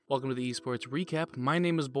Welcome to the Esports Recap. My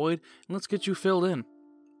name is Boyd, and let's get you filled in.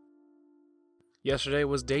 Yesterday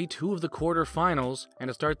was day 2 of the quarterfinals, and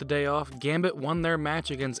to start the day off, Gambit won their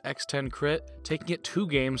match against X10 Crit, taking it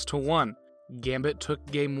 2-1. Gambit took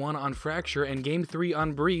Game 1 on Fracture and Game 3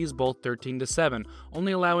 on Breeze, both 13-7,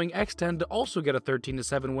 only allowing X10 to also get a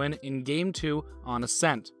 13-7 win in Game 2 on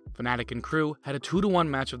Ascent. Fnatic and Crew had a 2-1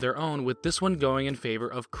 match of their own, with this one going in favor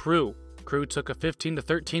of Crew. Crew took a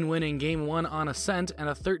 15-13 win in Game 1 on Ascent and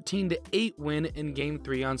a 13-8 win in Game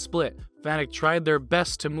 3 on Split. Fnatic tried their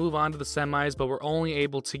best to move on to the semis, but were only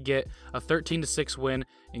able to get a 13-6 win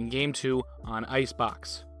in Game 2 on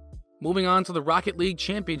Icebox. Moving on to the Rocket League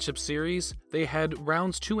Championship Series, they had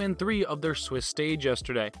rounds 2 and 3 of their Swiss stage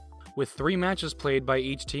yesterday. With 3 matches played by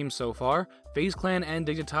each team so far, FaZe Clan and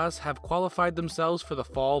Dignitas have qualified themselves for the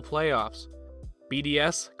fall playoffs.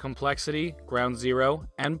 BDS, Complexity, Ground Zero,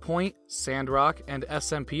 Endpoint, Sandrock, and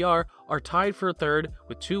SMPR are tied for third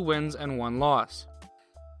with 2 wins and 1 loss.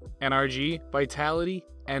 NRG, Vitality,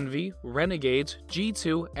 Envy, Renegades,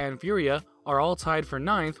 G2, and Furia are all tied for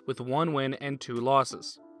 9th with 1 win and 2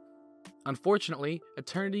 losses. Unfortunately,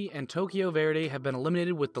 Eternity and Tokyo Verde have been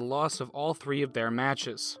eliminated with the loss of all 3 of their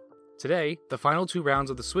matches. Today, the final 2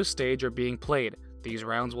 rounds of the Swiss stage are being played. These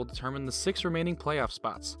rounds will determine the 6 remaining playoff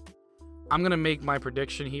spots. I'm going to make my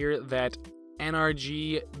prediction here that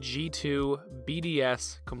NRG, G2,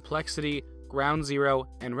 BDS, Complexity, Ground Zero,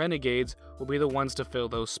 and Renegades will be the ones to fill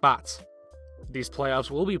those spots. These playoffs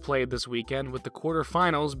will be played this weekend, with the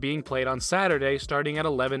quarterfinals being played on Saturday starting at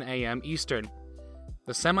 11 a.m. Eastern.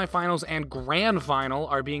 The semifinals and grand final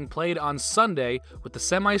are being played on Sunday, with the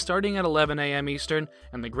semis starting at 11 a.m. Eastern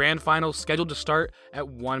and the grand final scheduled to start at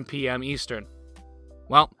 1 p.m. Eastern.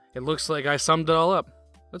 Well, it looks like I summed it all up.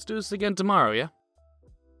 Let's do this again tomorrow, yeah?